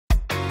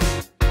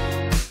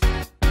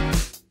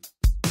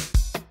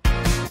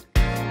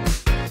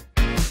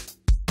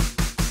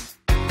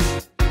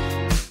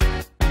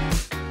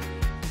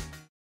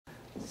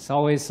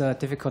always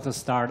difficult to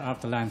start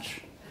after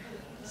lunch.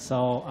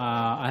 So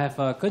I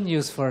have good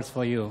news first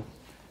for you.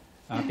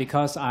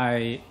 Because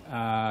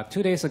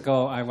 2 days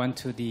ago, I went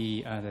to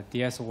the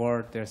DS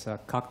Award. There's a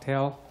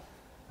cocktail.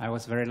 I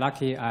was very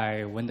lucky.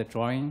 I won the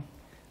drawing.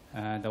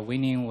 The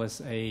winning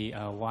was a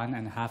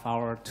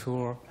 1.5-hour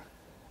tour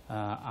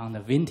on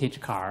the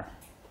vintage car.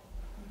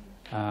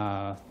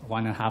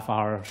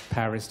 1.5-hour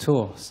Paris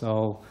tour.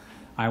 So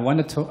I won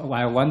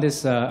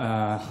this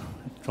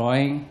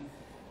drawing,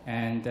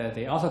 and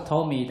they also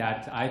told me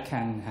that I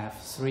can have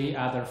 3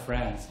 other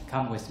friends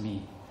come with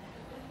me.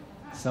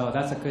 So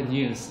that's a good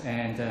news.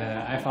 And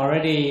I've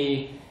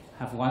already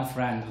have one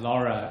friend,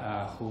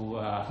 Laura, who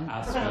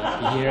asked me to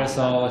be here.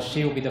 So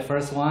she will be the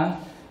first one.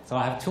 So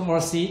I have 2 more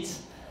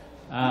seats.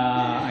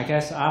 I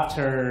guess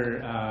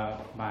after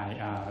my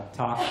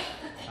talk,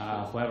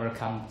 whoever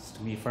comes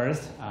to me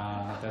first,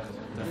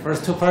 the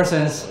first 2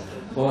 persons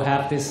will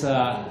have this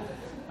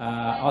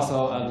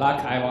also a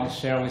luck I want to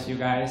share with you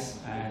guys.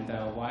 And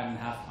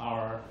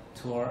 1.5-hour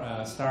tour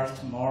starts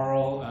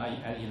tomorrow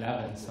at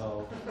 11.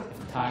 So if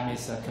the time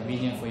is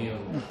convenient for you,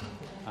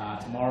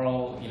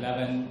 tomorrow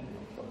 11,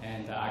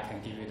 and I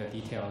can give you the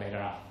detail later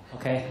on.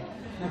 Okay?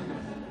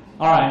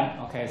 All right.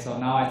 Okay. So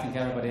now I think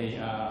everybody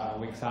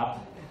wakes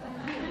up.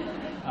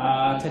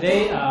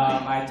 Today,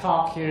 my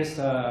talk, here's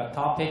the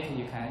topic.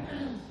 You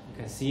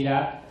can see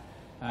that.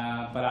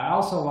 But I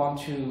also want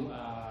to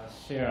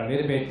share a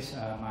little bit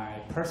my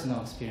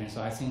personal experience.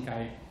 So I think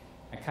I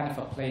kind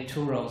of play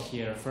 2 roles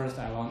here. First,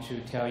 I want to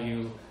tell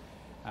you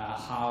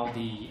how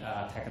the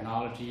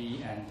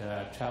technology and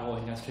the travel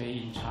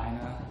industry in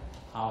China,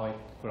 how it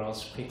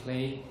grows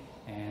quickly,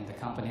 and the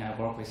company I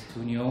work with,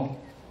 Tunio,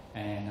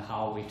 and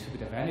how we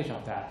took advantage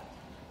of that.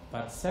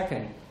 But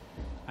second,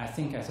 I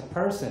think as a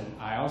person,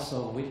 I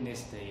also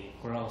witnessed the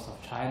growth of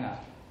China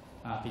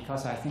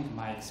because I think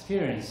my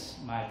experience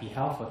might be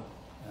helpful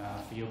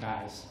for you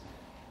guys.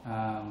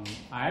 I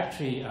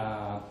actually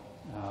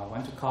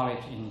went to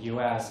college in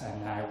US,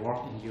 and I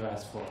worked in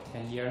US for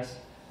 10 years.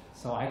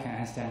 So I can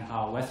understand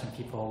how Western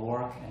people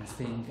work and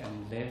think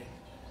and live.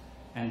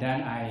 And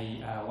then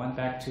I went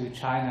back to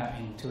China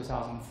in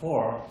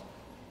 2004,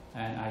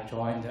 and I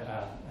joined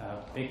a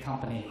big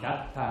company.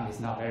 That time it's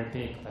not very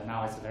big, but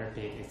now it's very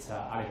big. It's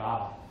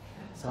Alibaba.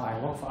 So I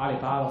worked for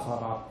Alibaba for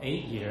about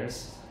 8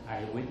 years.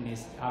 I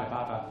witnessed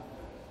Alibaba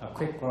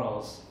quick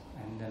growth,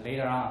 and then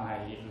later on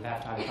I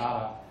left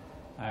Alibaba.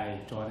 I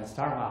joined a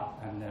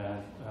startup, and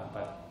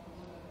but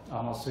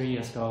almost 3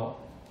 years ago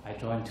I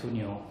joined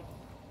Tunio.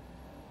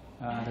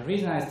 The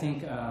reason I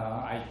think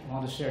I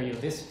want to share you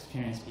this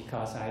experience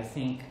because I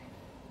think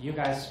you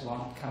guys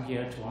come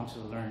here to want to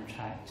learn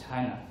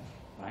China,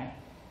 right?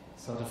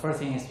 So the first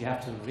thing is you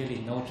have to really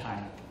know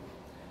China.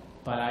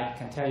 But I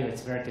can tell you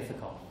it's very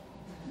difficult,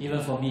 even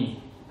for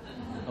me.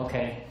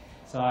 Okay,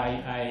 so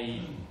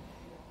I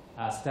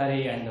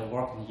studied and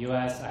worked in the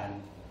US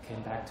and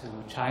came back to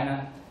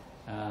China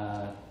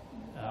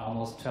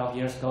almost 12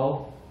 years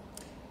ago.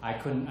 I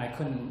couldn't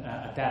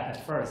adapt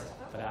at first,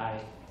 but I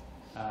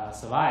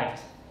survived.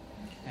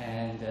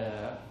 And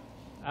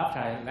after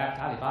I left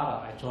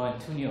Alibaba, I joined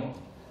Tunio.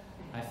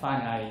 I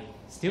find I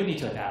still need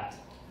to adapt.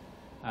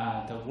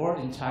 The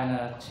world in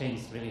China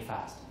changed really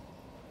fast.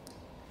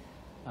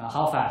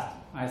 How fast?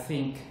 I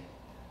think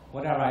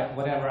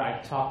whatever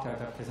I talked at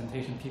the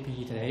presentation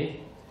PPE today,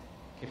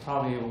 it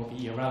probably will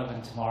be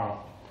irrelevant tomorrow.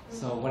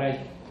 So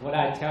what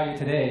I tell you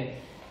today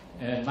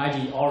might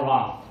be all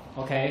wrong.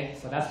 Okay,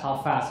 so that's how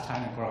fast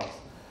China grows.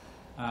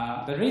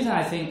 The reason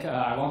I think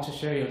I want to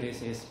share you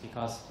this is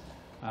because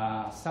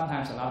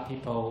sometimes a lot of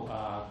people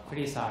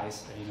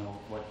criticize,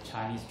 what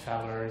Chinese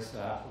travelers,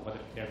 what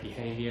their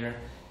behavior,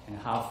 and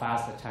how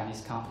fast the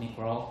Chinese company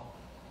grow.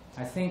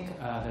 I think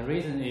the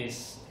reason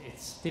is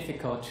it's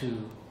difficult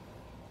to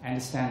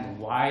understand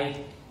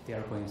why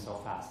they're going so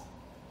fast.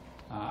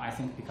 I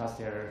think because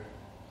they're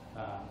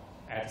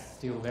at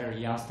still very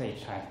young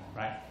stage, China,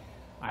 right?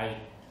 I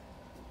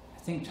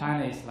think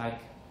China is like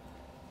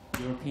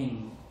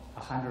European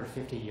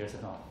 150 years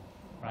ago,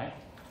 right?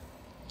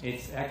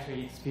 It's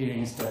actually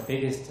experienced the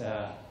biggest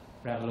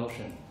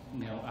revolution.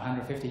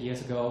 150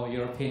 years ago,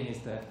 European is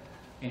the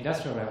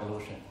Industrial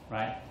Revolution,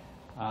 right?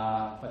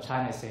 But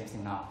China is the same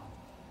thing now.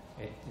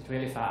 It's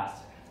really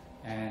fast.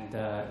 And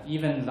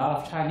even a lot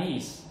of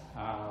Chinese,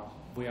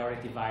 we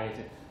already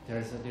divided.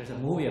 There's a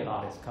movie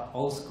about it. It's called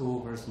Old School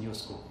versus New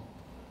School.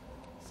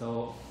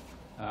 So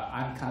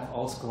I'm kind of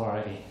old school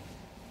already.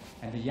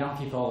 And the young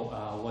people,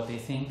 what they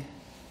think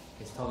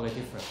is totally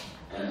different.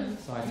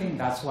 So I think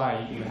that's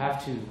why you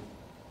have to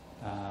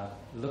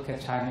look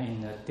at China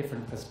in a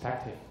different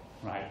perspective,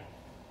 right?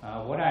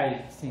 What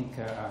I think,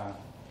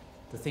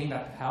 the thing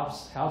that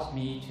helps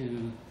me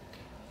to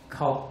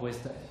cope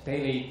with the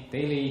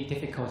daily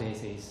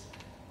difficulties is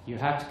you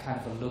have to kind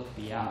of look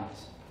beyond.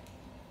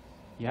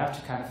 You have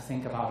to kind of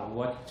think about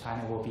what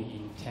China will be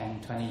in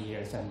 10, 20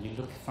 years, and you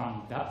look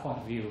from that point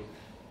of view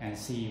and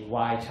see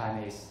why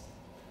China is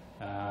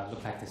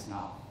look like this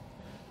now.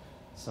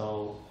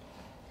 So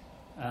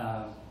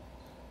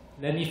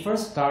let me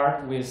first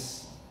start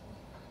with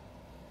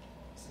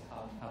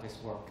how this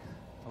works.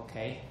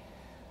 Okay.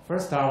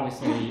 First, start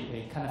with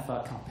a kind of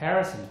a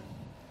comparison,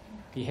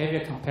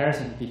 behavior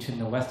comparison between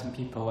the Western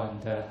people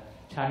and the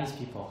Chinese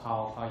people,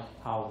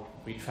 how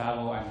we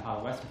travel and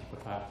how Western people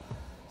travel.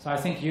 So I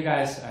think you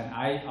guys, and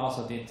I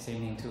also did the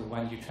same thing too.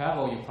 When you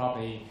travel,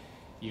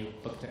 you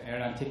book the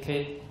airline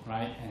ticket,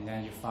 right? And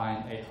then you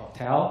find a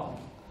hotel.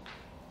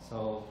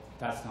 So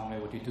that's normally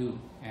what you do.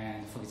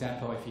 And for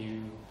example, if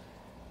you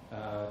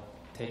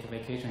take a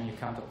vacation, you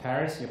come to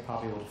Paris, you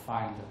probably will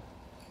find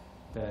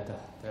the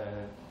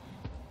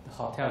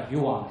hotel you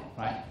want,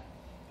 right?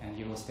 And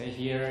you will stay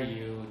here,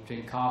 you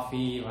drink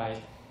coffee,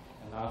 right?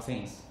 A lot of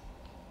things.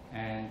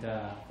 And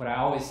what I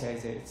always say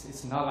is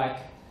it's not like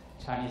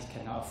Chinese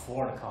cannot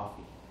afford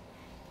coffee.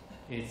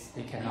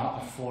 They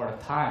cannot afford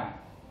the time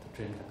to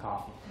drink the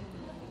coffee.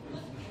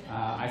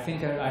 I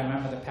think I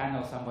remember the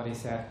panel, somebody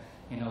said,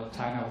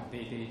 China,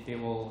 they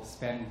will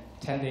spend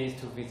 10 days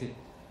to visit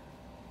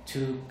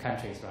 2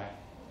 countries, right?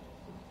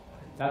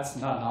 That's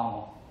not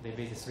normal. They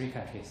visit 3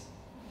 countries.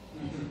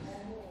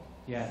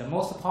 Yeah, the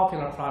most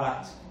popular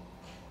product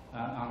on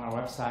our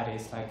website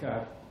is like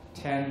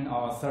 10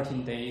 or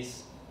 13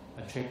 days,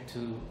 a trip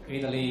to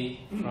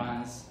Italy,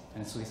 France,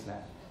 and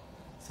Switzerland.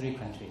 3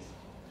 countries.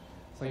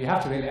 So you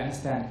have to really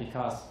understand,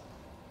 because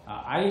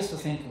I used to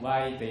think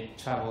why they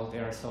travel, they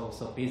are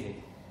so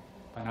busy.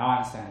 But now I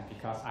understand,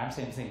 because I'm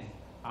same thing.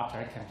 After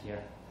I came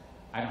here,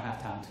 I don't have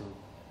time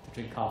to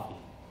drink coffee.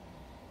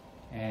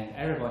 And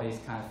everybody is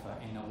kind of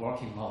in a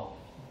working mode,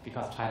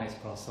 because China is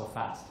growing so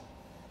fast.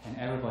 And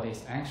everybody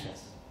is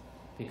anxious,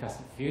 because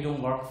if you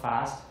don't work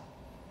fast,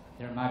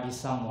 there might be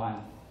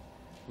someone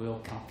who will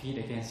compete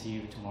against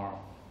you tomorrow.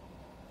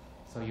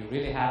 So you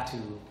really have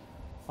to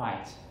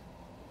fight.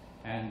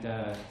 And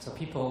so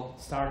people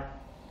start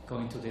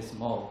going to this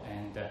mode,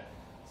 and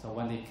so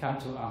when they come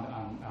to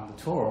on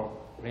the tour,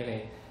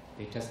 really,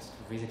 they just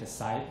visit the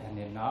site, and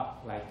they're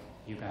not like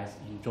you guys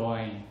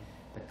enjoying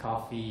the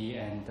coffee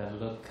and the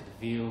look, the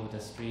view, the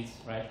streets,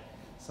 right?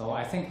 So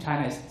I think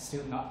China is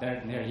still not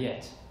there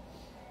yet.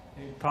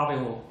 It probably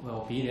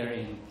will be there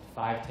in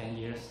 5-10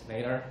 years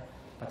later,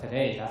 but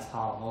today that's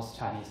how most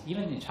Chinese,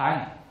 even in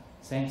China,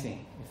 same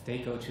thing. If they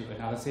go to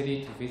another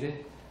city to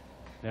visit,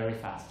 very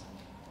fast.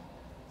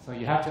 So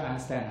you have to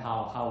understand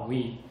how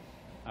we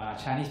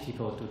Chinese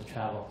people do the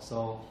travel.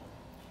 So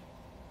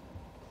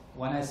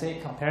when I say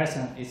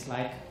comparison, it's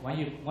like when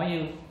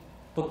you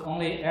book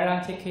only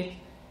airline ticket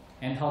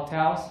and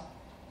hotels,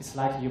 it's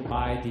like you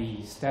buy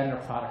the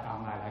standard product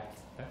online.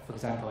 Like for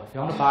example, if you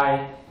want to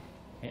buy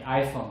an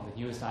iPhone, the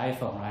newest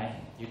iPhone, right?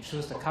 You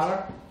choose the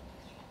color,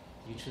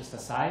 you choose the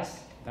size,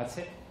 that's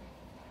it.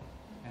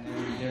 And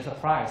then there's a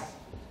price.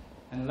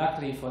 And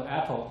luckily for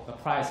Apple, the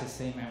price is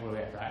same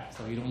everywhere, right?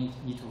 So you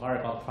don't need to worry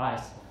about the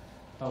price.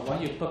 But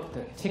when you book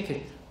the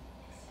ticket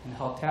in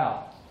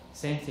hotel,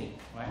 same thing,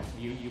 right?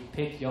 You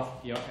pick your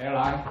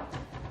airline,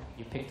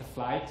 you pick the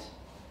flight,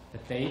 the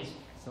date,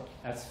 so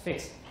that's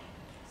fixed.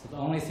 So the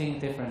only thing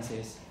difference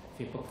is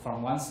if you book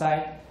from one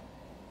site,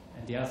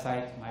 and the other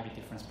site might be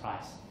different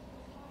price.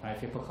 Right?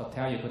 If you book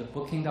hotel, you go to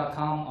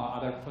booking.com or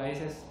other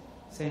places,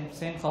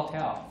 same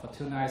hotel for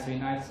 2 nights, 3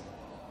 nights,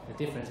 the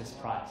difference is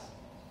price.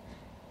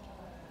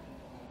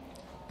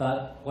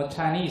 But what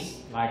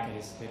Chinese like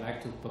is they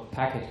like to book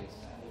packages.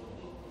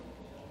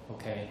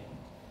 Okay,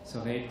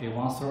 so they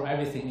want to throw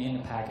everything in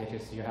the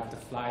packages. You have the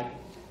flight,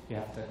 you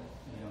have the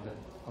the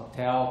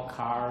hotel,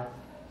 car,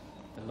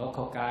 the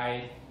local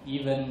guide,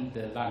 even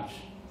the lunch.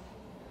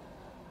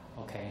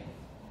 Okay.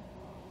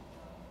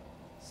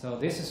 So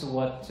this is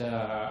what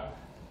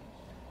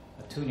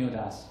Tuniu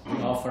does.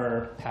 We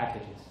offer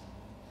packages.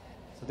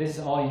 So this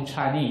is all in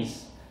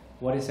Chinese.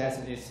 What it says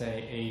is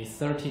a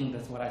 13,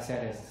 that's what I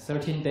said, is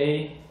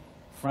 13-day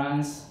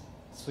France,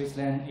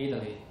 Switzerland,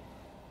 Italy.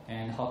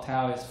 And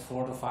hotel is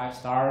 4 to 5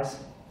 stars.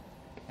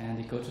 And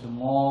you go to the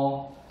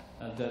mall.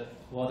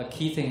 The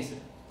key thing is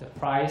the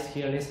price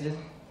here listed.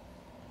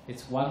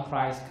 It's one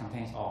price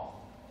contains all.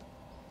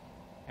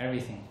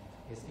 Everything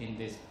is in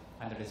this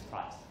under this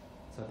price.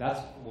 So that's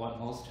what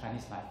most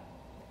Chinese like.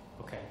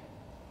 Okay.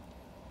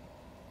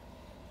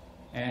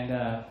 And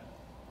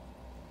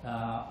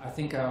I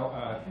think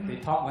when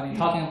they're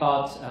talking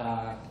about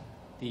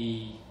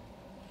the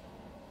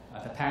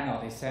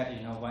panel, they said,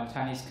 when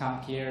Chinese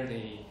come here,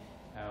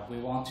 we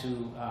want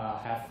to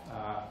have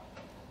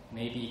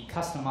maybe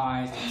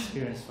customized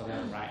experience for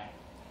them, right?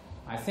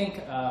 I think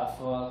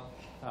for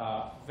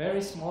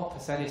very small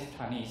percentage of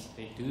Chinese,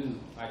 they do,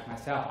 like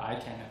myself, I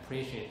can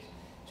appreciate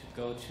to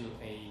go to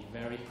a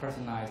very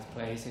personalized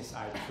places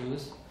I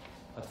choose,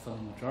 but for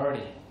the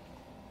majority,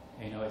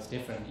 it's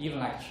different, even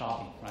like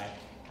shopping, right?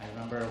 I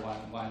remember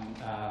one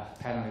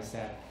panelist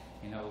said,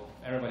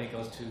 everybody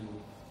goes to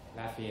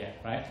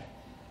Lafayette, right?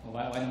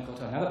 Why don't go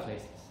to another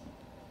places?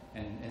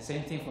 And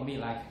same thing for me,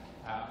 like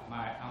on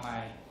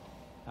my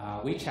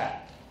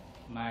WeChat,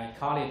 my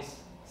colleagues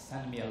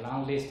send me a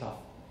long list of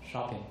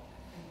shopping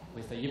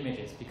with the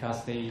images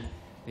because they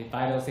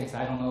buy those things.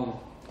 I don't know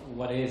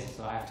what it is,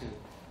 so I have to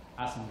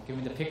ask them to give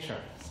me the picture.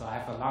 So I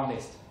have a long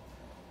list.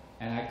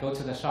 And I go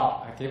to the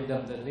shop, I give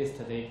them the list,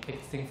 they pick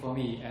things for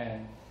me,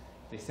 and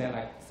they say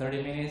like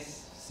 30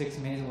 minutes, 6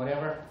 minutes,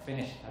 whatever,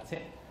 finish, that's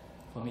it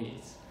for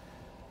me.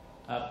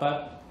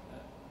 But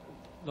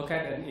look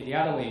at it the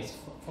other ways.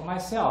 For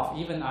myself,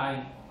 even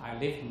I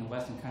live in a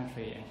Western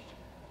country, and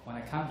when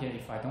I come here,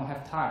 if I don't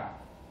have time,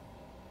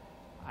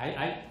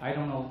 I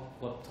don't know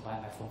what to buy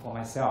for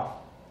myself.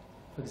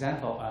 For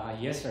example,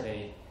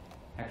 yesterday,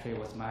 actually,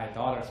 was my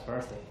daughter's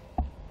birthday.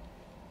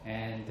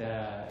 And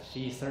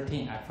she's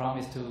 13. I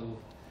promised to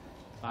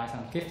buy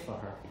some gift for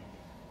her.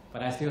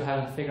 But I still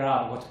haven't figured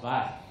out what to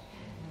buy.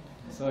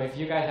 So if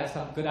you guys have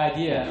some good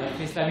idea,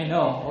 please let me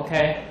know,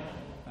 okay?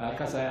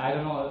 Because I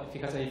don't know,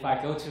 because if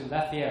I go to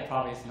Latvia,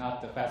 probably it's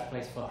not the best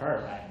place for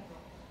her, right?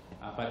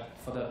 But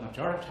for the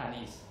majority of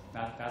Chinese,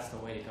 that's the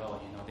way to go.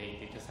 You know,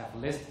 they just have a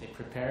list, they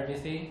prepare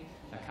everything,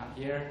 they come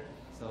here.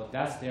 So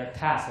that's their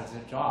task, that's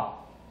their job,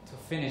 to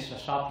finish the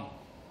shopping.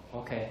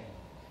 Okay.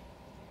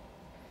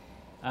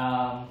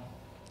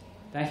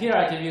 Then here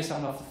I give you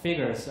some of the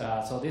figures.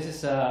 So this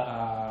is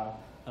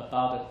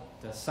about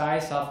the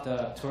size of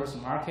the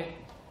tourism market.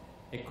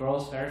 It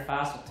grows very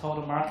fast, the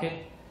total market.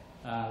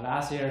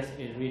 Last year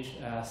it reached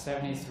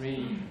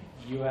 73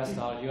 US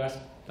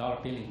dollar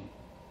billion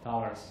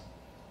dollars.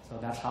 So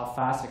that's how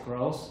fast it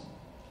grows.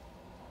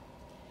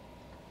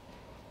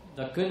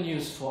 The good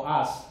news for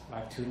us,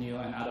 like Tuniu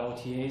and other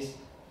OTAs,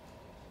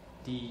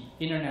 the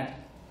internet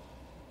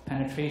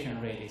penetration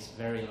rate is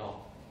very low.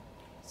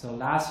 So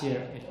last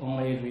year it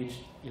only reached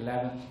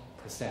 11%.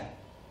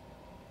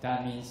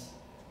 That means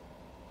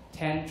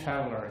 10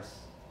 travelers,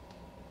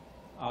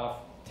 out of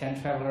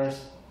 10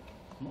 travelers,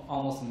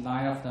 almost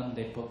 9 of them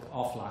they book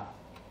offline.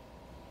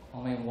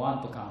 Only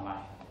 1 book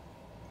online.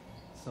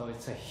 So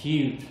it's a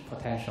huge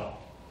potential.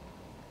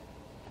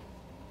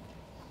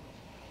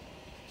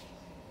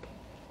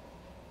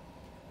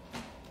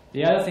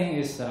 The other thing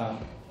is, yeah.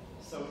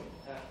 Sorry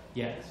to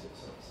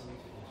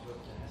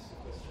interrupt, can I ask a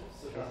question?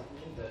 So does it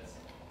mean that,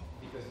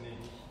 because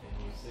maybe, and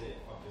you say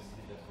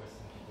obviously that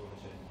Western people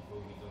and Chinese people,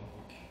 we don't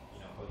book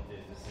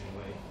holidays the same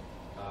way,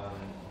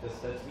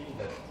 does that mean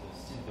that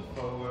still the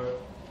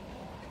power,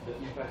 the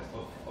impact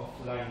of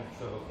offline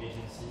travel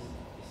agencies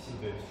is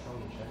still very strong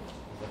in China?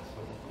 Is that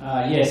what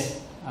it means?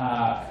 Yes,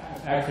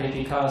 actually,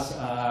 because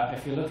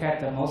if you look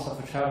at most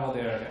of the travel,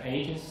 they're the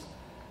ages.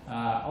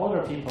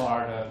 Older people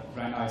are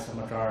right now is the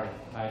majority,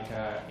 like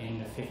in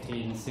the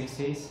 50s and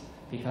 60s,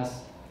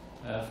 because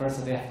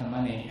first they have the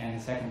money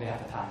and second they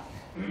have the time.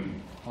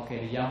 Okay,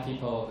 the young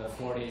people, the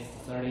 40s,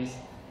 the 30s,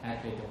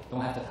 actually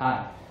don't have the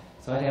time.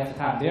 So they have the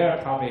time. They're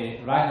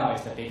probably right now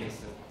is the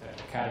biggest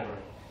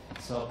category.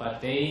 So, but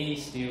they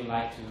still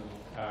like to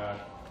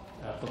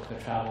book the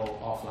travel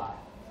offline.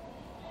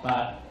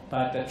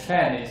 But the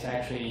trend is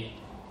actually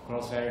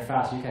grows very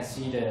fast. You can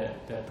see the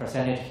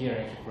percentage here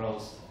actually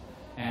grows.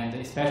 And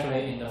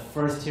especially in the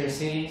first tier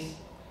cities,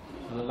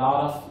 a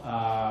lot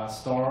of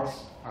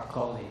stores are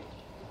closing.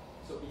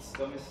 So it's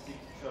domestic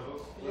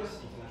travel plus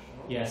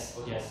international? Yes,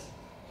 okay. Yes.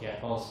 Yeah,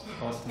 both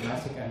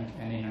domestic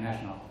and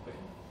international. Okay.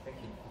 Thank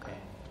you. Okay.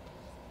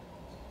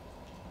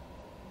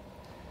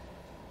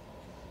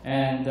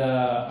 And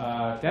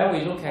then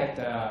we look at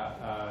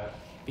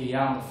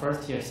beyond the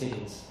first tier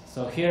cities.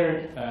 So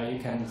here you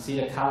can see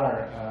the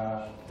color.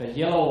 The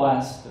yellow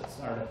ones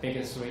are the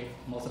biggest three,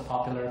 most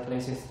popular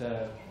places.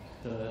 The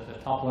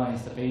top one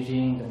is the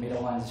Beijing, the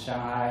middle one is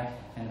Shanghai,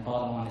 and the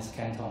bottom one is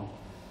Canton.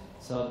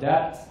 So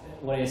that,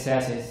 what it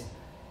says is,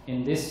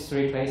 in these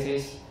 3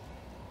 places,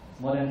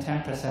 more than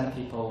 10% of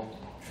people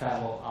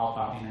travel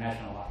outbound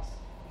international wise.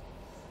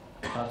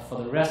 But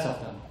for the rest of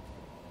them,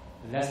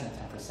 less than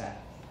 10%.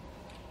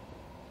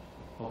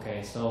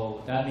 Okay,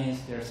 so that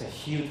means there's a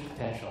huge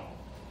potential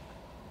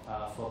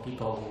for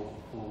people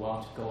who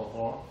want to go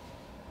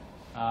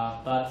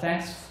abroad. But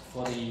thanks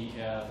for the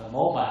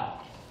mobile.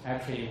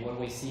 Actually, what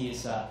we see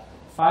is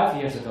 5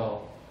 years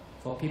ago,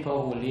 for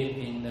people who live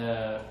in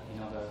the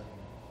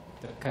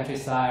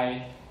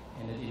countryside,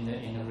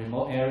 in the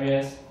remote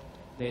areas,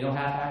 they don't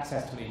have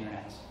access to the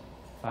internet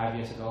 5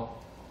 years ago.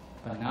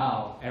 But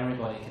now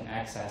everybody can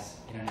access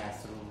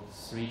internet through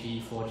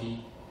 3G, 4G.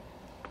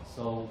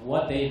 So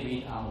what they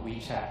read on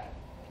WeChat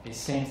is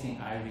the same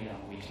thing I read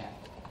on WeChat.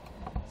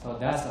 So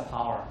that's the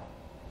power,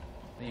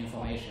 the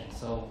information.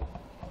 So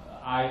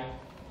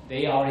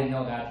they already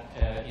know that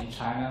in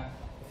China,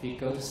 if you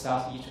go to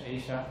Southeast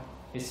Asia,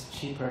 it's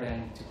cheaper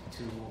than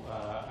to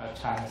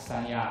China.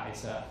 Sanya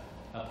is a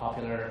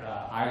popular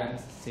island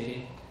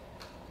city.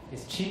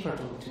 It's cheaper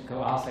to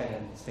go outside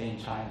and stay in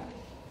China.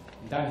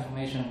 That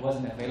information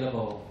wasn't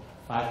available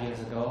 5 years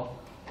ago,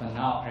 but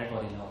now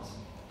everybody knows.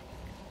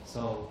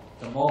 So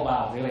the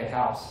mobile really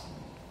helps.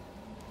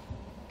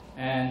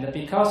 And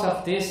because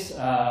of this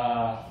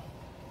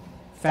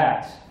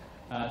fact,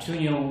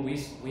 Tuniu,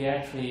 we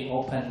actually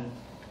opened.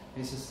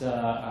 This is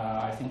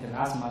I think the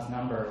last month's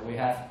number. We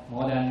have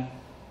more than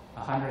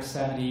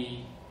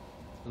 170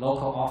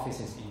 local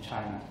offices in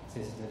China.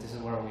 This is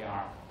where we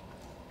are,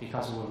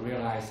 because we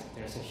realize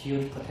there's a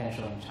huge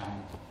potential in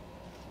China.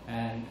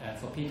 And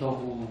for people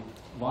who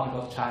want to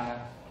go to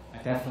China, I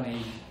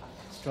definitely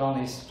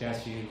strongly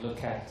suggest you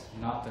look at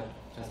not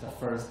just the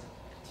first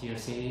tier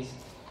cities,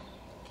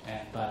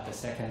 but the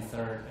second,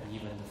 third, and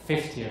even the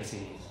fifth tier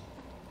cities.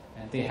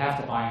 And they have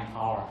the buying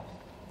power.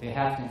 They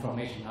have the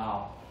information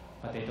now,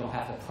 but they don't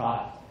have the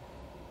product.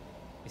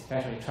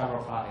 Especially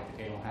travel product,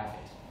 they don't have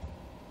it.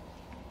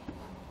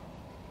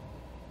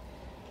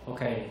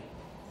 Okay.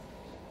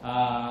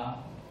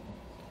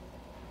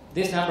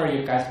 This number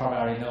you guys probably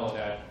already know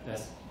that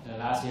the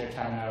last year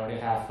China already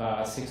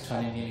have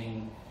 620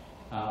 million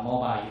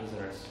mobile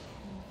users.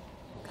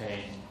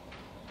 Okay.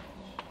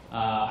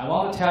 I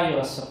want to tell you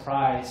a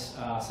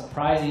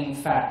surprising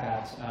fact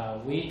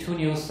that we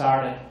Tuniu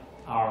started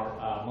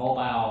our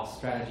mobile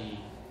strategy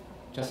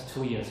just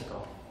 2 years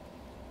ago.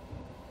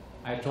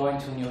 I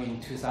joined Tuniu in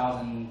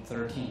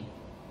 2013.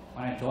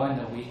 When I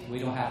joined, we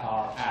don't have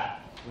our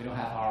app, we don't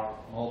have our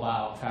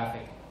mobile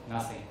traffic,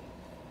 nothing.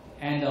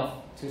 End of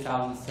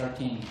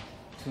 2013,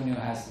 Tuniu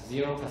has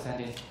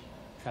 0%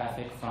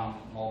 traffic from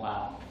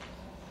mobile.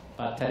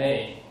 But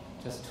today,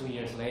 just 2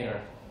 years later,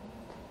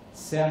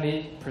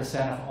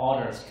 70% of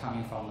orders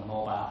coming from the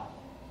mobile,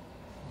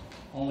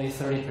 only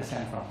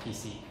 30% from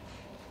PC.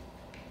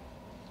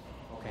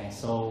 Okay,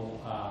 so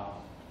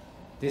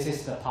this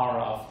is the power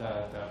of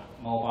the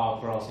mobile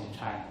growth in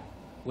China.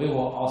 We were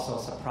also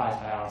surprised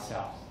by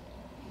ourselves.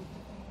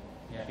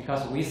 Yeah,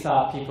 because we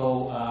thought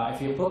people,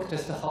 if you book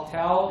just a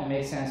hotel, it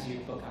makes sense you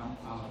book on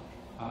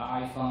an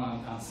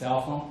iPhone, on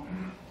cell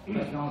phone.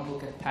 But if you want to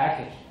book a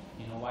package,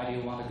 why do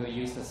you want to go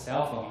use the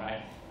cell phone,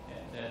 right?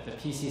 The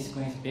PC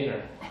screen is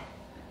bigger.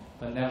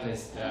 But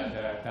nevertheless,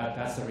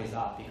 that's the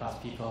result, because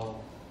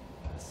people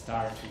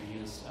start to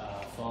use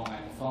phone,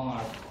 and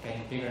phones are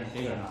getting bigger and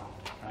bigger now,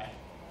 right?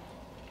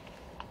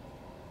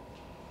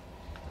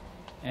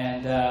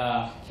 And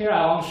here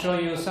I want to show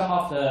you some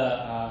of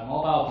the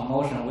mobile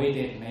promotion we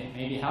did.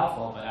 May be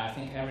helpful, but I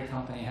think every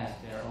company has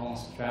their own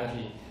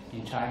strategy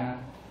in China.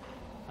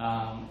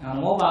 On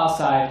the mobile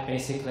side,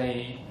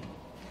 basically,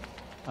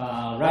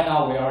 right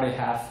now we already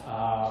have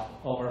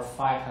over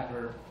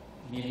 500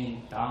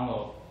 million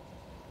downloads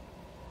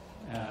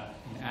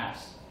in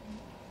apps.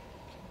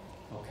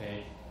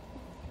 Okay.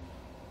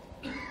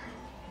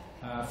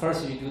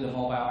 First, you do the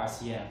mobile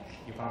SEM.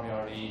 You probably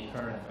already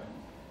heard of it.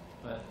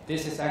 But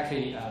this is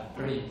actually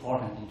pretty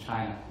important in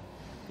China,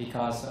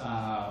 because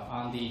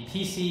on the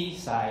PC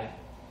side,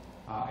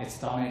 it's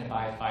dominated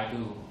by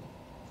Baidu.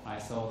 Right?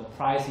 So the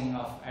pricing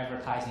of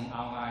advertising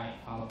online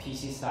on the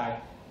PC side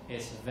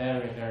is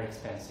very, very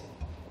expensive.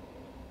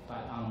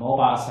 But on the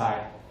mobile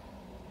side,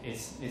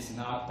 it's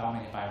not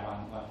dominated by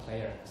one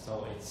player.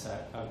 So it's a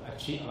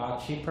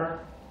lot cheaper,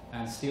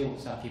 and still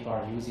some people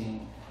are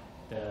using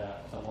the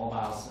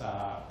mobile's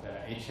the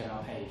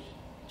HTML page,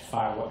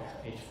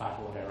 H5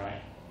 order,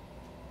 right?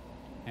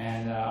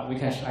 And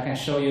I can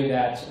show you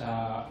that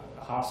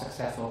how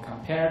successful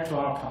compared to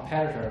our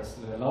competitors.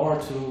 The lower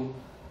two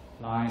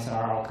lines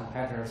are our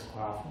competitors'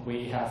 graph.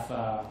 We have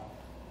a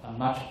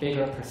much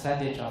bigger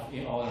percentage of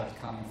orders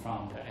coming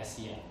from the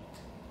SEM,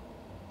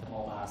 the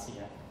mobile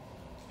SEM.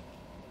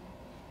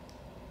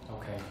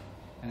 Okay,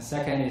 and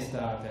second is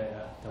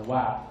the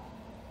web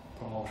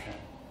promotion.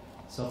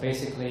 So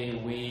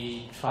basically,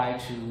 we try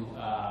to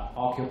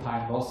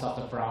occupy most of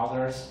the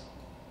browsers,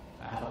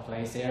 have a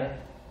place there.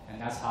 And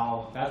that's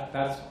how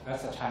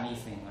that's a Chinese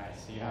thing, right?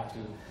 So you have to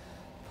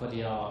put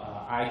your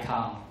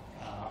icon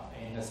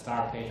in the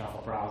start page of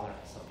a browser,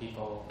 so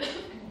people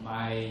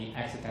might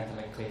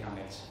accidentally click on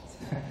it.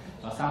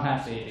 But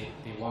sometimes they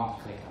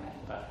won't click on it,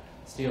 but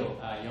still,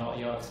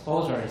 your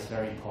exposure is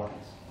very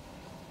important.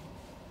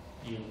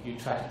 You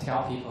try to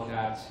tell people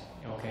that,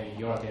 okay,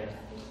 you're there.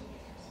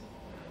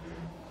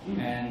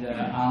 And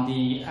on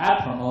the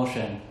app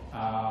promotion,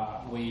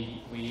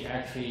 we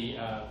actually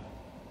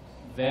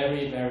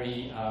very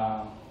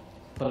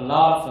put a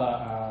lot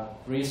of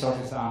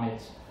resources on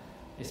it,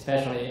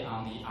 especially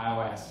on the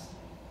iOS,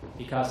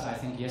 because I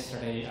think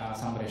yesterday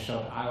somebody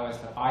showed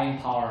iOS, the buying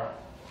power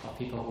of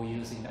people who are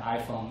using the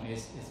iPhone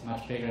is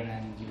much bigger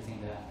than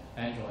using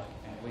the Android,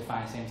 and we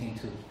find the same thing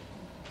too.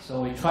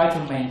 So we try to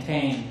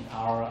maintain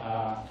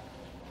our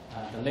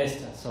the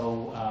list.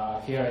 So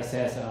here it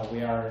says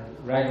we are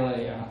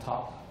regularly on the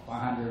top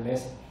 100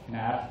 list in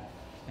app,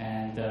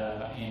 and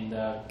in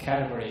the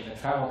category, the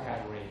travel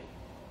category,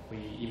 we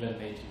even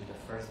made you the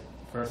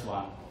first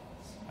one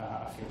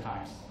a few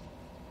times.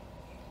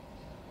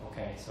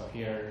 Okay, so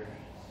here,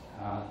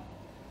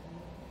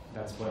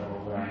 that's where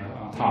we're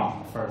on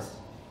top first.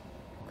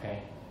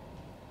 Okay.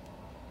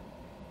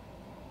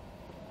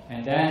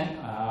 And then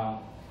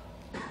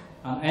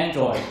on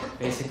Android,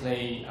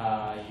 basically,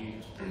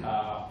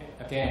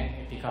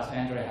 again, because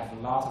Android has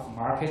lots of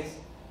markets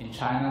in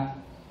China,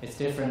 it's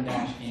different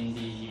than in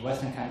the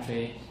Western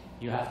country.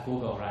 You have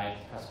Google, right?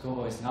 Because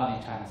Google is not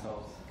in China,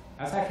 so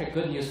that's actually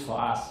good news for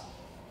us.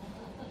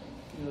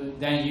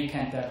 Then you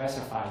can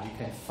diversify. You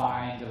can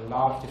find a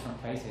lot of different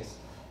places.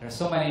 There are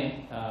so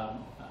many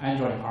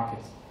Android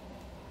markets,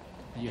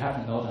 and you have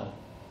to know them,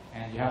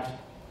 and you have to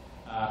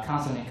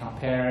constantly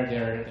compare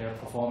their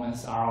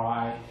performance,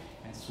 ROI,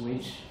 and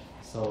switch.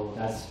 So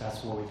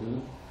that's what we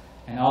do.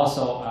 And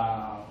also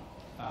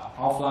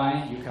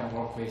offline, you can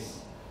work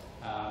with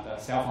the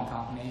cell phone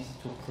companies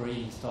to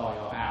pre-install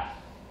your app,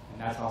 and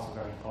that's also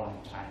very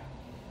important in China.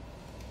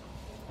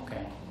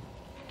 Okay.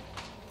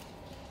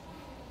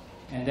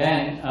 And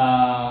then,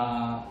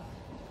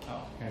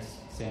 here's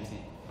the same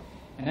thing.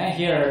 And then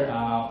here,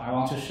 I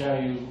want to show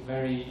you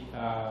very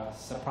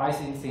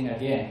surprising thing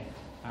again.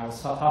 I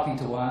was talking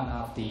to one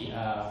of the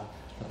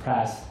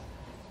press.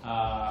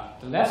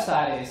 The left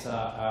side is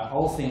an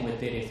old thing we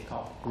did. It's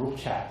called group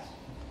chat.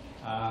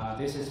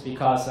 This is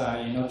because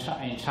you know,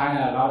 in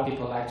China, a lot of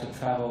people like to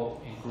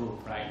travel in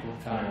group, right?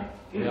 Group travel.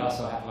 We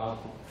also have a lot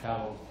of group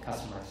travel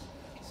customers.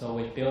 So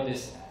we built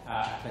this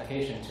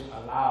application to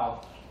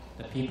allow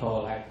the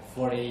people, like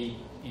 40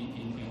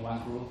 in one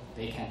group,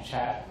 they can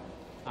chat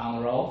on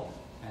the road,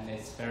 and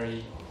it's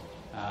very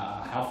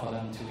helpful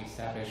them to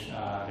establish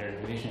their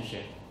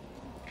relationship.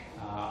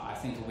 I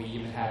think we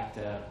even had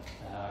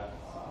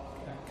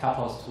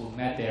couples who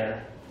met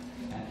there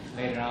and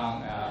later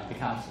on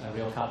becomes a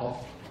real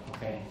couple.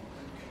 Okay.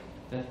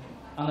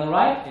 On the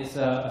right is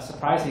a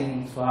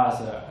surprising thing for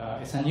us.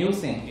 It's a new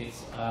thing.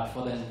 It's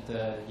for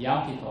the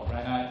young people.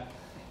 Right now,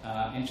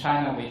 in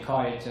China, we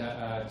call it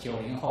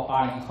 90后,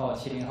 80后,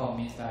 70后,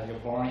 means that you're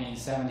born in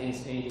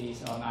 70s,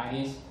 80s, or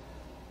 90s.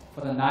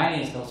 For the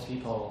 90s, those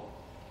people,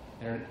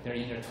 they're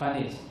in their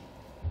 20s.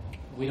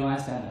 We don't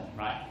understand them,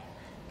 right?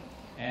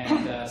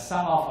 And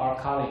some of our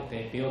colleagues,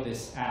 they build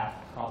this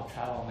app called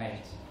Travel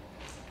Mate.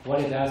 What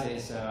it does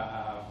is,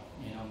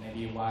 you know,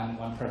 maybe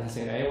one person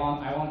said, hey,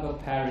 I want to go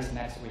to Paris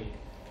next week.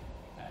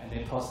 And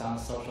they post on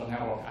social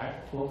network,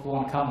 who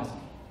want to come with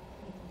me?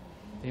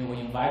 They will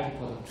invite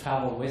people to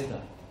travel with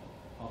them.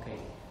 Okay,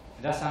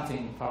 that's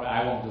something probably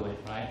I won't do it,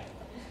 right?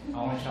 I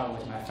want to travel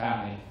with my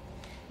family.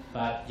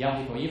 But young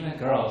people, even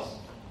girls,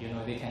 you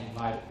know, they can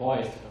invite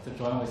boys to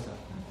join with them.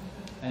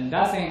 And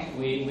that thing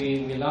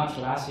we launched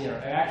last year,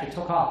 it actually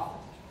took off.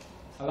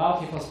 A lot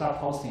of people start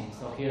posting.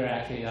 So here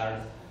actually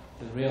are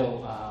the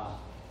real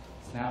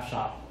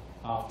snapshot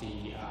of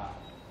the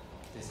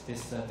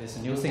this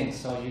new thing.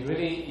 So you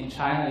really, in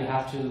China, you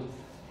have to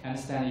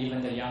understand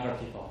even the younger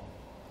people.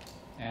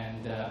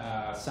 And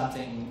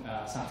something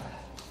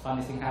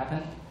funny thing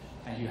happened,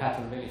 and you have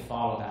to really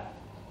follow that.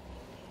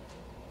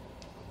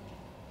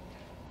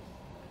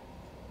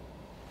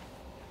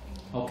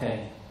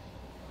 Okay.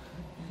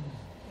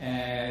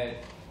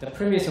 The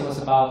previous was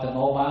about the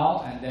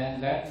mobile, and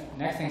then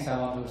next things I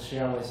want to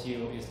share with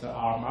you is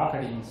our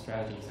marketing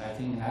strategies. I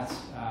think that's,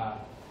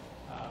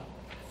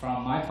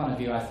 from my point of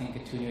view, I think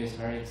Tuniu is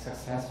very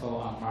successful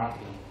on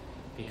marketing,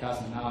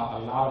 because now a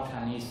lot of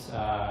Chinese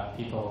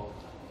people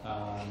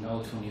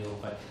know Tuniu,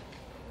 but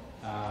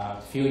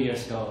a few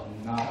years ago,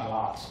 not a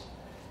lot.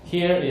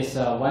 Here is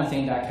one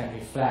thing that can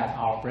reflect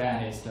our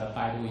brand is the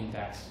Baidu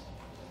index.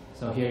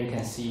 So here you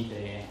can see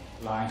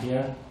the line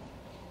here.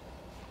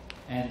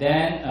 And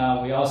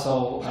then we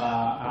also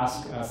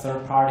ask a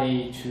third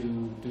party to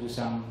do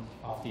some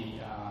of the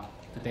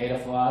data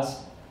for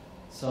us.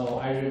 So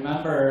I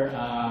remember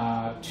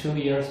 2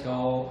 years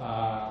ago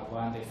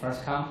when they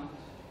first come,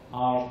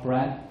 our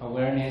brand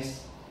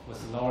awareness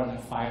was lower than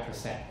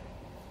 5%.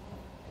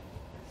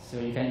 So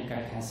you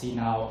can see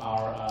now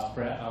our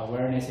brand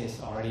awareness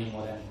is already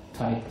more than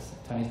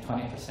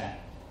 20%.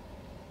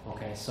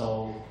 Okay,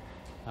 so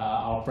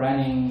our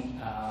branding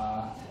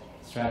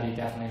strategy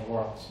definitely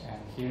works. And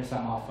here's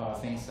some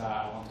of things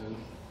I want to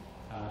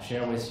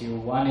share with you.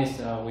 One is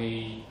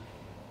we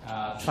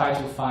try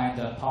to find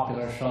the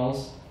popular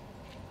shows.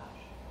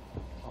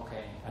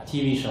 Okay,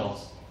 TV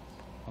shows.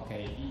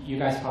 Okay, you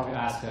guys probably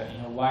ask,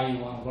 you know, why you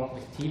want to work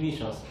with TV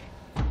shows?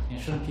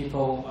 Shouldn't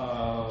people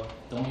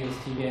don't use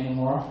TV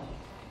anymore?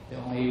 They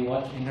only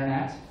watch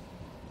internet?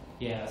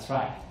 Yeah, that's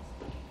right.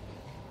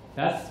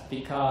 That's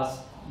because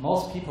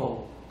most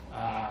people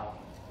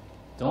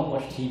don't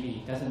watch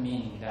TV. Doesn't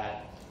mean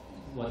that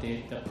what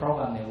the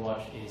program they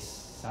watch is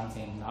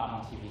something not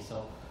on TV.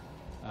 So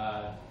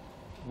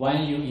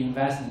when you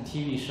invest in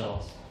TV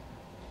shows,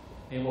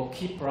 it will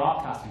keep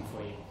broadcasting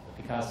for you,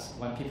 because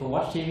when people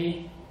watch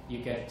TV, you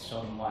get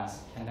shown once,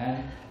 and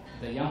then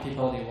the young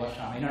people, they watch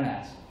on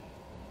internet,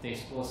 they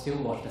will still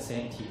watch the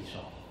same TV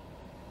show.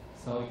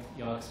 So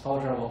your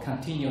exposure will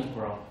continue to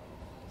grow.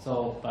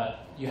 So,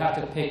 but you have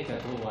to pick the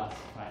good ones,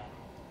 right?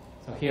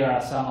 So here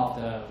are some of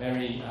the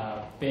very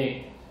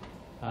big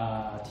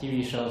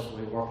TV shows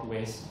we work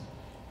with.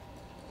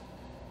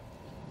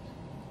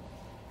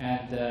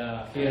 And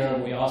here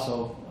we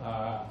also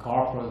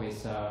cooperate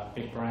with a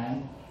big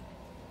brand.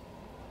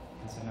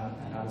 That's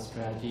another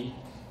strategy.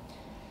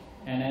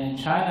 And then in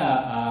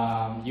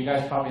China, you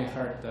guys probably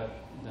heard the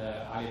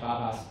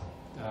Alibaba's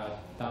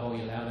Double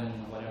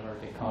 11, whatever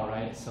they call,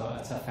 right? So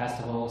it's a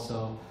festival,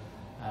 so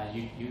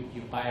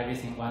you buy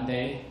everything one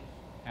day.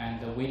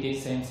 And we did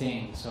same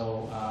thing.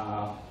 So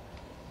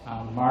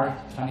on March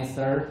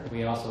 23rd,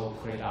 we also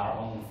create our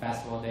own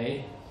festival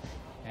day.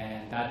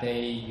 And that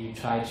day, you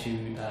try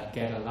to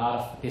get a lot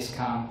of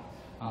discount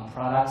on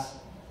products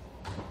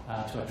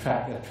to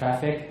attract the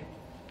traffic.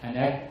 And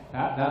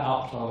that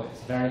outflow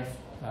is very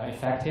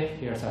effective.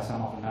 Here's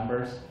some of the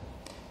numbers.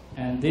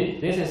 And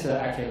this is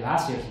actually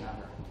last year's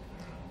number,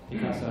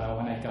 because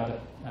when I got the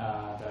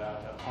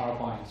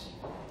PowerPoint,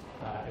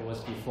 it was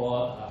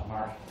before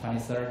March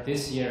 23rd.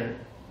 This year,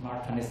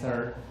 March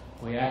 23rd,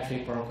 we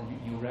actually broke a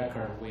new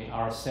record with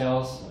our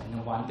sales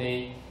in one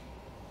day.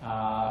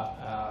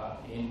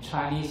 In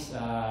Chinese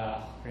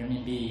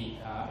renminbi,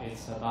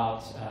 it's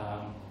about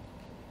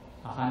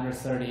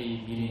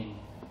 130 million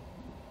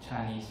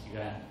Chinese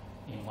yuan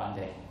in one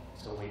day.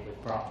 So we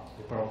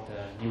broke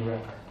the new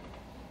record.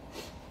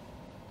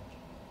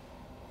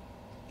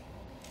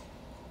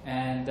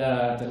 And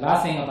the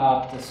last thing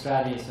about the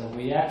strategy is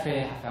we actually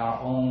have our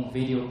own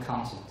video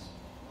content.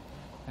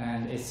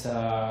 And it's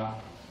on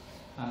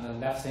the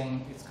left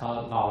thing, it's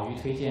called 老于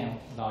推荐.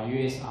 老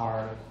于 is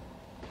our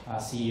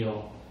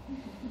CEO.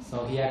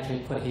 So he actually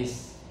put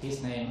his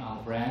name on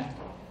the brand.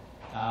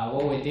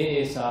 What we did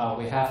is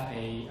we have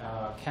a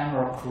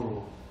camera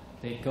crew.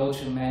 They go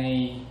to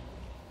many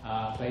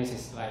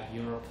places like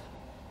Europe,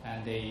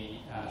 and they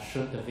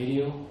shoot the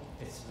video.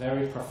 It's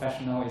very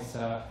professional. It's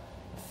a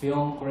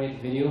film-grade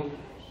video,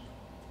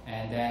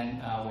 and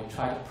then we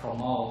try to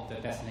promote the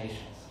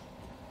destinations.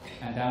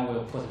 And then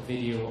we'll put the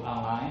video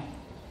online.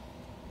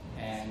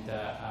 And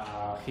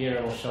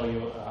here we'll show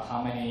you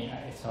how many.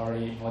 It's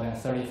already more than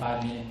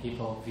 35 million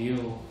people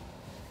view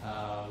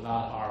a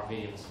lot of our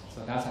videos.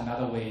 So that's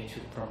another way to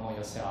promote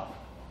yourself.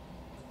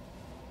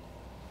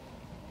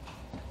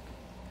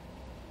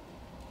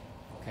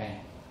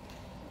 Okay.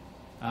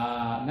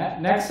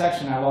 Next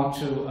section, I want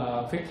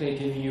to quickly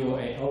give you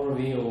an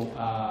overview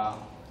of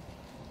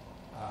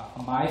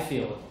my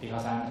field,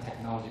 because I'm a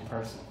technology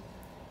person.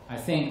 I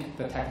think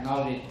the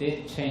technology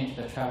did change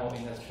the travel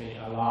industry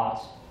a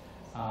lot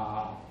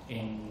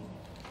in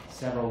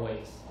several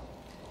ways.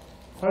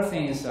 First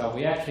thing is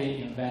we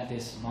actually invent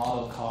this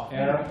model called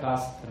Air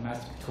plus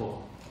Domestic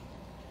Tour.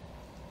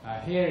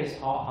 Here is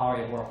how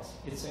it works.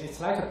 It's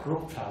like a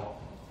group travel.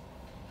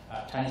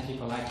 Chinese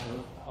people like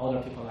group,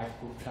 older people like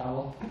group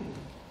travel.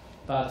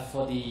 But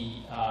for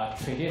the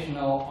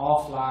traditional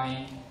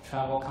offline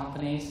travel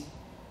companies,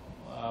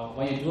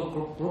 when you do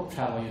group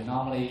travel, you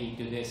normally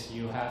do this.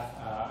 You have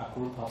a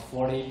group of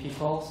 40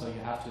 people, so you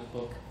have to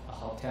book a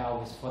hotel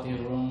with 40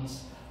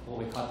 rooms, what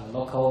we call the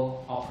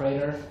local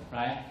operator,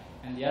 right?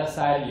 And the other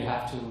side, you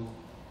have to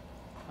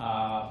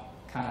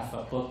kind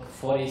of book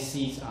 40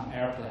 seats on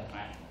airplane,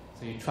 right?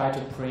 So you try to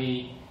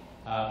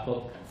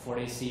book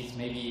 40 seats,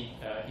 maybe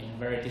in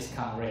very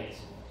discount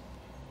rates.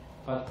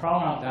 But the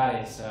problem of that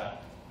is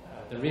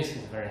the risk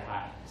is very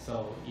high.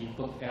 So you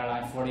book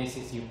airline 40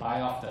 seats, you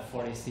buy off the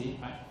 40 seat,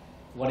 right?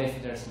 What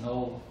if there's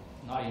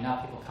not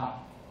enough people come,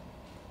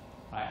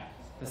 right?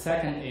 The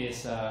second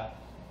is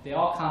they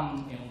all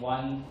come in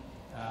one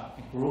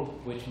group,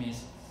 which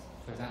means,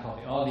 for example,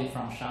 they all leave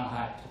from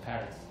Shanghai to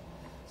Paris.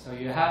 So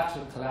you have to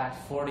collect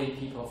 40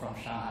 people from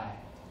Shanghai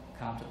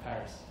come to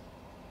Paris.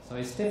 So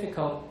it's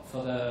difficult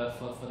for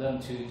them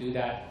to do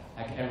that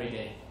like every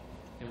day.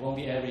 It won't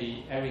be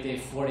every day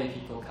 40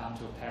 people come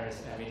to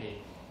Paris every day.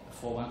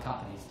 For one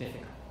company, it's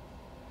difficult.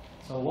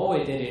 So what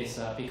we did is,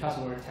 because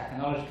we're a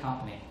technology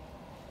company,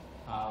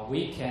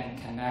 we can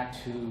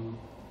connect to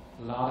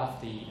a lot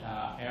of the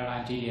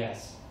airline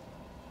GDS.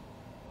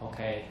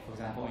 Okay, for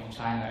example, in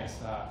China, it's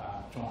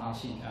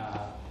Zhonghaxin.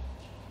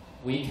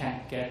 We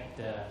can get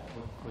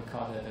we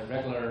call it the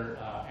regular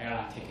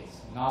airline tickets,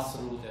 not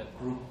through the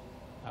group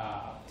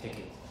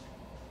tickets.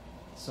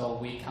 So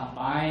we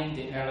combine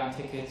the airline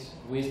tickets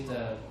with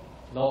the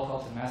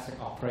local domestic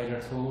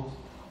operator tools,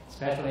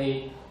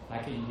 especially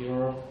like in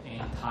Europe,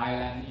 in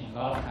Thailand, in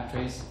a lot of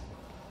countries.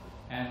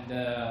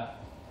 And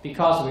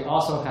because we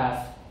also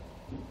have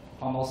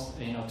almost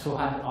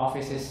 200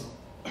 offices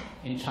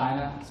in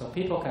China, so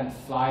people can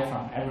fly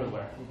from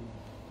everywhere.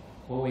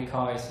 What we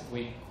call is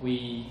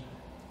we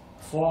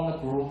form a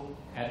group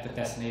at the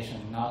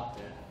destination, not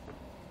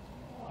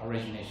the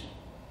origination.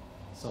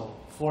 So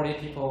 40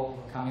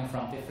 people coming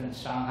from different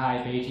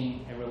Shanghai,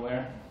 Beijing,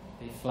 everywhere,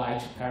 they fly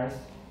to Paris,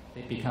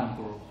 they become a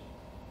group.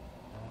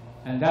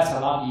 And that's a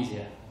lot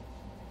easier.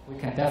 We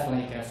can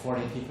definitely get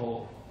 40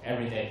 people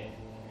every day.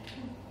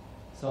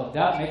 So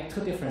that makes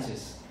two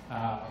differences.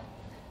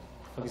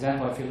 For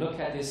example, if you look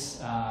at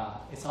this,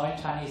 it's all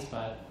in Chinese,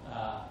 but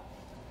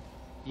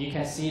you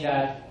can see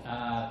that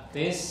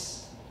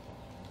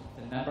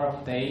the number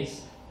of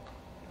days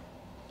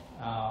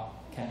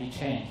can be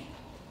changed.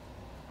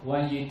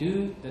 When you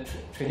do the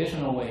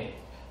traditional way,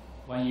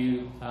 when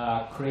you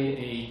create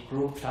a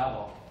group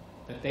travel,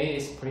 the date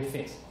is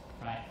prefixed,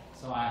 right?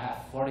 So I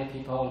have 40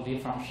 people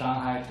leave from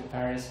Shanghai to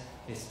Paris,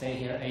 they stay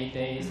here 8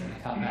 days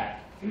and come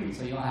back.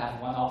 So you don't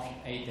have one option,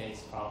 8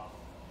 days problem.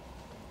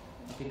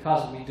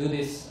 Because we do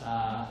these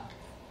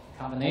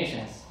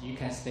combinations, you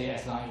can stay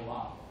as long as you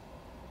want.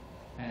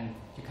 And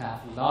you can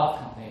have a lot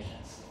of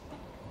combinations.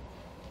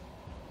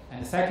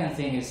 And the second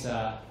thing is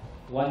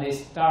when they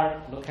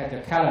start look at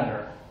the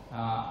calendar,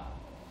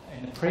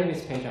 in the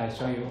previous page I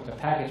show you the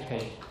package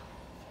page,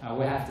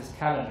 we have this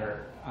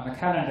calendar. On the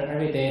calendar,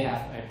 every day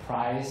have a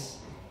price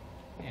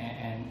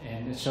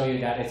and show you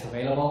that it's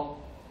available.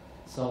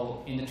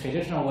 So in the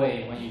traditional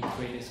way, when you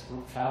create this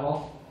group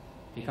travel,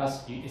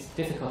 because it's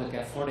difficult to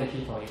get 40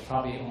 people, you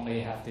probably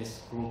only have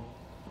this group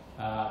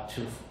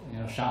to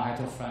Shanghai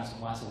to France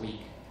once a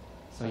week.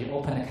 So you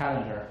open the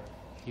calendar,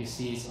 you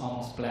see it's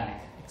almost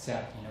blank,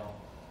 except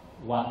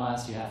 1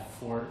 month you have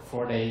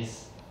four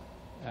days,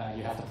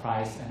 you have the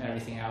price, and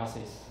everything else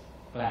is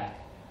blank.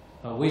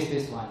 But with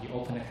this one, you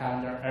open the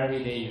calendar,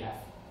 every day you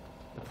have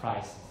the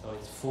price, so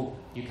it's full.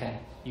 You can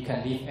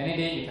leave any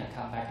day, you can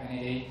come back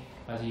any day,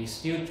 but you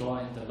still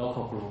join the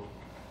local group,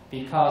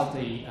 because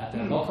the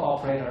local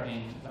operator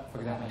in, for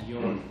example, in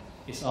Europe,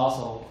 is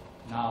also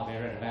now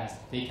very advanced.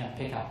 They can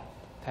pick up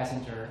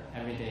passenger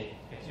every day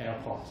at the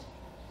airport.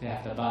 They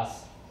have the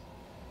bus.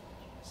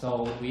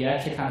 So we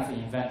actually kind of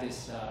invent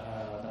this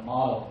the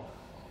model,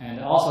 and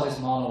also this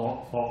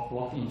model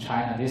worked in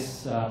China.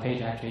 This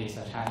page actually is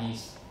a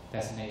Chinese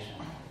destination,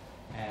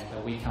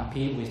 and we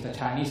compete with the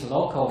Chinese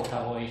local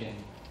travel agent.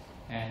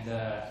 And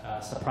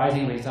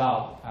surprising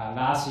result,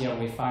 last year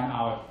we found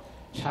our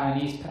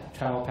Chinese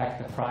travel pack,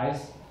 the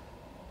price.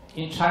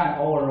 In China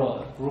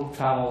overall, group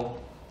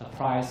travel, the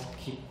price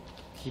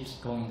keeps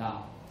going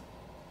down.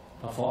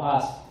 But for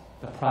us,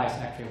 the price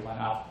actually went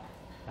up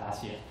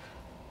last year,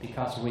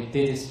 because we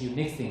did these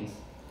unique things,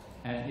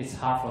 and it's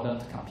hard for them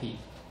to compete.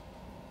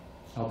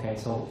 Okay,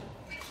 so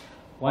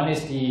one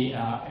is the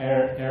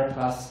Air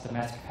Plus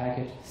domestic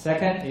package.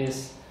 Second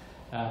is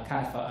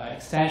kind of an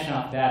extension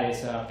of that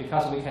is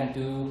because we can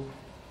do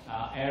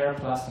Air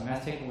Plus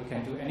domestic, we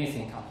can do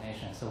anything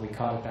combination. So we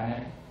call it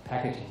dynamic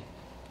packaging.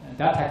 And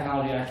that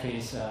technology actually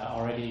is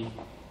already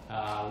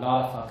a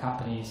lot of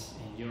companies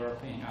in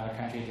Europe, in other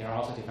countries, they are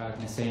also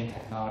developing the same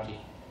technology.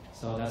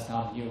 So that's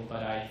not new,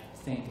 but I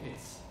think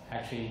it's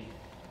actually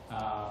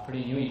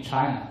pretty new in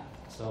China.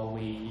 So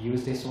we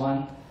use this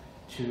one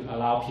to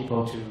allow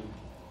people to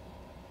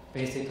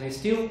basically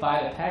still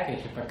buy the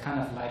package, but kind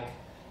of like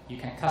you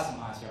can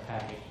customize your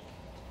package.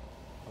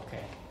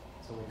 Okay,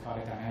 so we call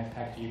it dynamic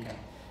package. You can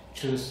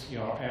choose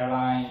your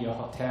airline, your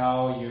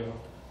hotel, your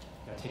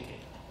ticket.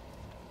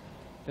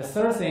 The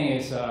third thing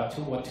is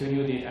what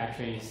Tunyu did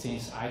actually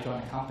since I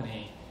joined the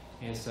company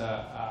is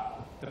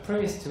the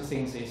previous two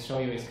things they show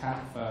you is kind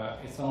of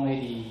it's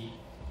only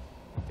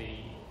the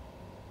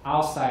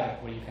outside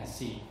of what you can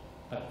see,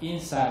 but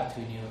inside of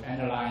Tunyu,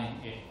 underlying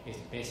it is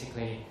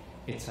basically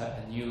it's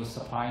a new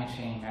supply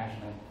chain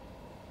management.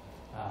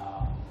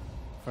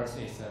 First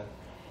is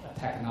a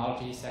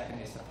technology, second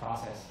is a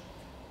process,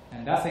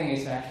 and that thing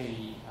is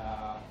actually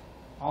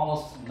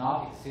almost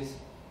not exist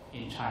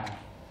in China.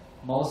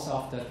 Most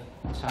of the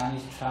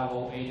Chinese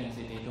travel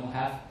agencies, they don't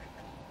have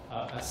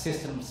a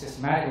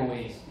systematic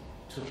ways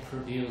to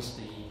produce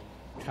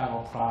the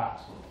travel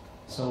product.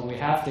 So we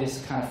have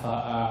this kind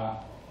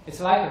of it's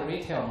like a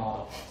retail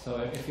model.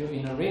 So if you're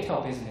in a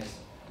retail business,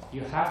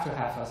 you have to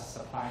have a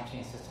supply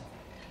chain system.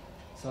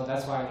 So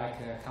that's why,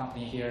 like a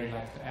company here,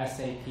 like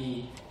SAP,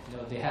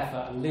 they have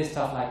a list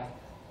of like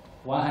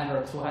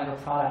 100,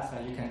 200 products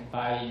that you can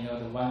buy.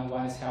 The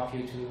one is help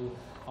you to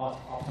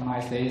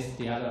optimize this,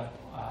 the other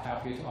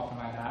help you to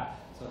optimize that.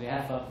 So they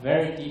have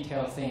very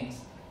detailed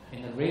things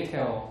in the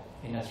retail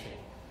industry.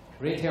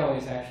 Retail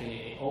is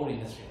actually an old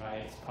industry,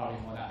 right? It's probably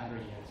more than 100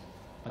 years.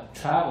 But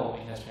travel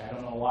industry, I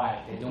don't know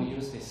why, they don't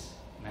use this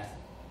method.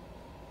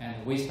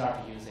 And we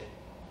start to use it.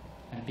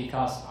 And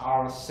because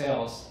our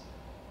sales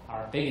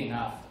are big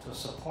enough to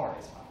support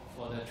this one.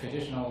 For the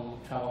traditional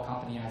travel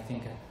company, I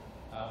think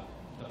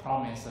the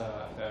problem is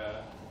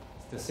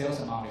the sales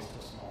amount is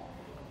too small.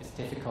 It's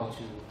difficult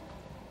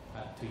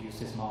to use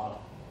this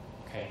model.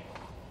 Okay.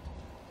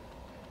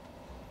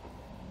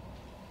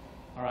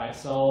 All right.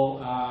 So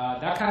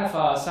that kind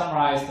of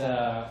summarized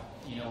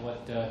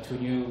what the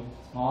Tunyu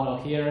model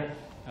here.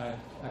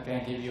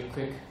 Again, give you a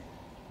quick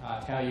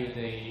tell you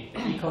the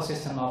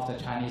ecosystem of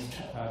the Chinese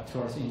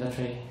tourist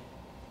industry.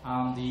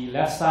 On the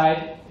left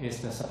side is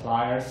the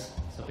suppliers.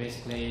 So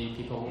basically,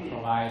 people who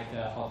provide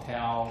the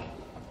hotel,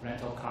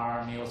 rental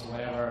car, meals,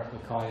 whatever, we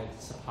call it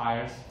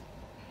suppliers.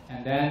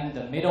 And then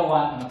the middle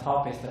one on the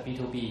top is the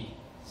B2B.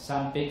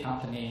 Some big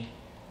company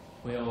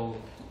will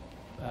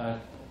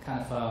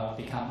kind of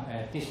become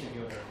a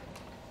distributor.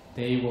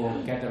 They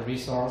will get the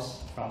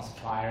resource from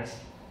suppliers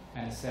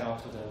and sell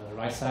to the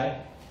right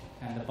side.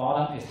 And the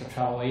bottom is the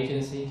travel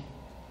agency,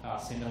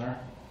 similar.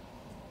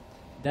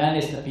 Then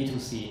is the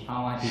B2C,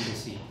 online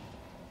B2C.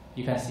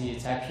 You can see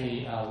it's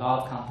actually a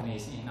lot of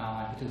companies in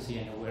online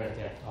B2C, and we're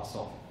there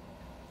also.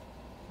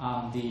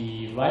 On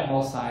the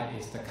rightmost side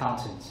is the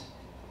content,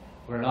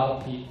 where a lot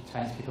of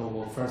Chinese people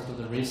will first do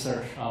the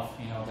research of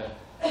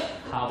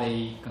how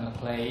they gonna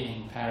play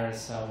in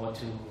Paris, what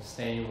to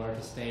stay, where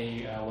to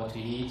stay, what to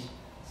eat.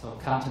 So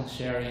content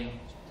sharing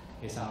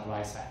is on the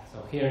right side.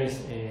 So here is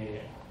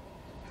the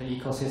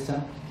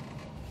ecosystem,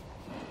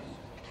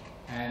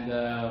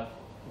 and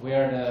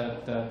we're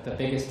the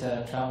biggest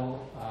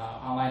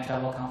online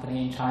travel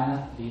company in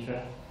China,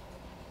 leader.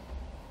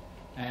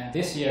 And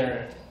this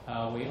year,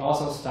 we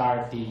also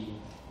start the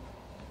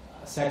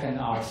second,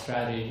 our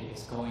strategy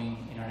is going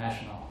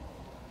international.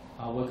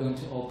 We're going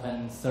to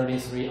open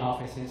 33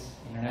 offices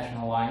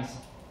international-wise.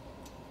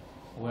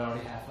 We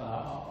already have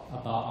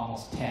about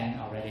almost 10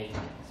 already.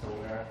 So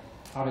we're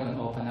probably going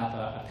to open up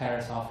a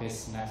Paris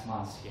office next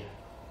month here.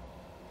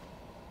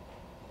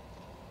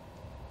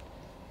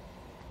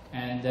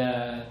 And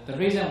the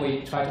reason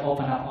we try to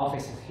open up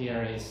offices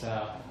here is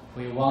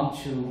we want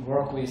to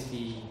work with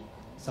the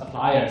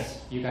suppliers.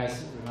 You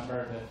guys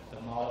remember the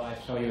model I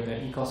showed you, the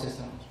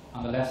ecosystem?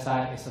 On the left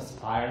side is the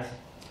suppliers.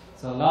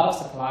 So a lot of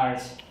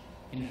suppliers,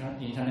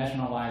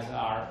 international-wise,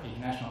 are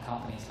international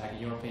companies like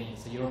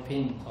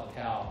European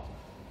hotel,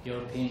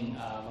 European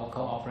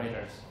local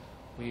operators.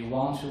 We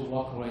want to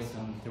work with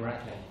them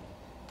directly.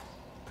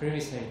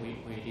 Previously,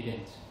 we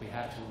didn't. We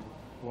had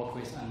to work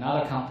with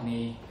another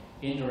company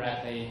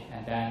indirectly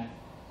and then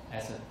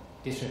as a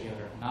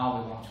distributor.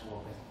 Now we want to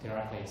work with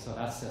directly. So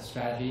that's the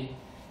strategy.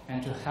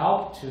 And to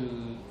help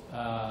to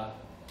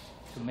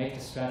make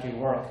the strategy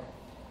work,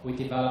 we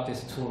developed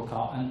this tool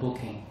called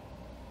Unbooking.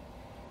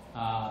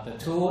 The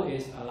tool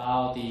is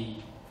allow the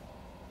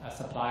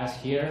suppliers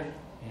here,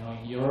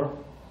 in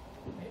Europe.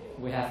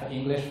 We have an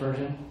English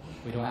version.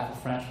 We don't have a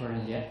French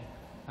version yet.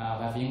 We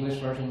have the English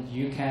version.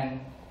 You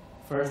can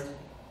first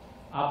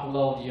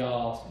upload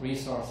your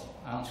resource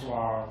onto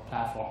our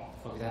platform.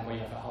 For example, you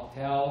have a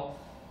hotel,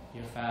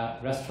 you have a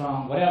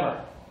restaurant,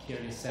 whatever here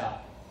you sell.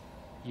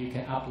 You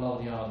can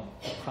upload your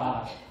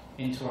product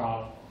into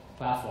our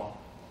platform.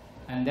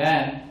 And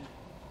then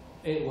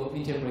it will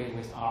integrate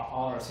with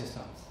all our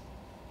systems.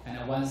 And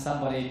then when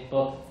somebody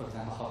booked, for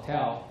example,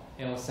 hotel,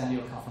 it will send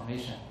you a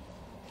confirmation.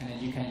 And then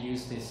you can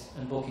use this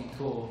unbooking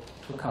tool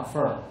to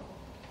confirm.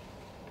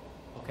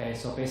 Okay,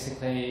 so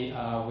basically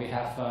we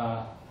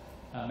have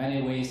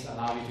many ways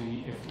allow you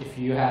to, if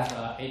you have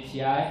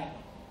API,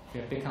 if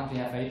you're a big company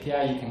have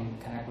API, you can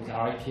connect with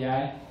our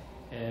API.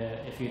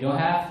 If you don't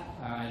have,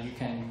 you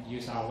can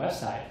use our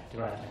website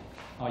directly,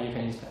 or you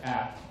can use the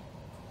app.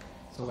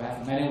 So we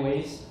have many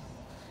ways.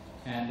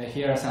 And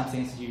here are some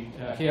things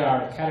here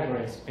are the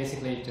categories,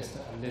 basically just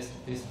a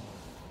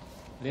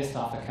list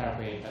of the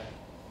category, but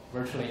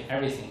virtually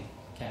everything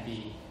can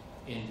be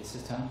in the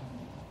system.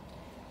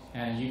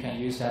 And you can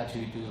use that to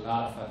do a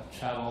lot of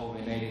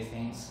travel-related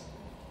things,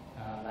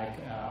 like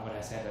what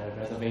I said,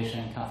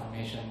 reservation,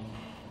 confirmation,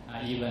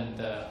 even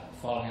the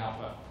following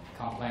up a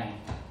complaint.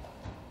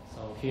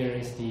 So here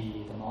is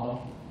the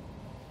model.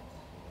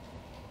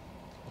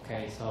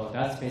 Okay, so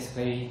that's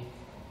basically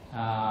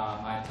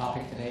my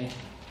topic today.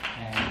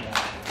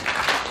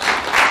 And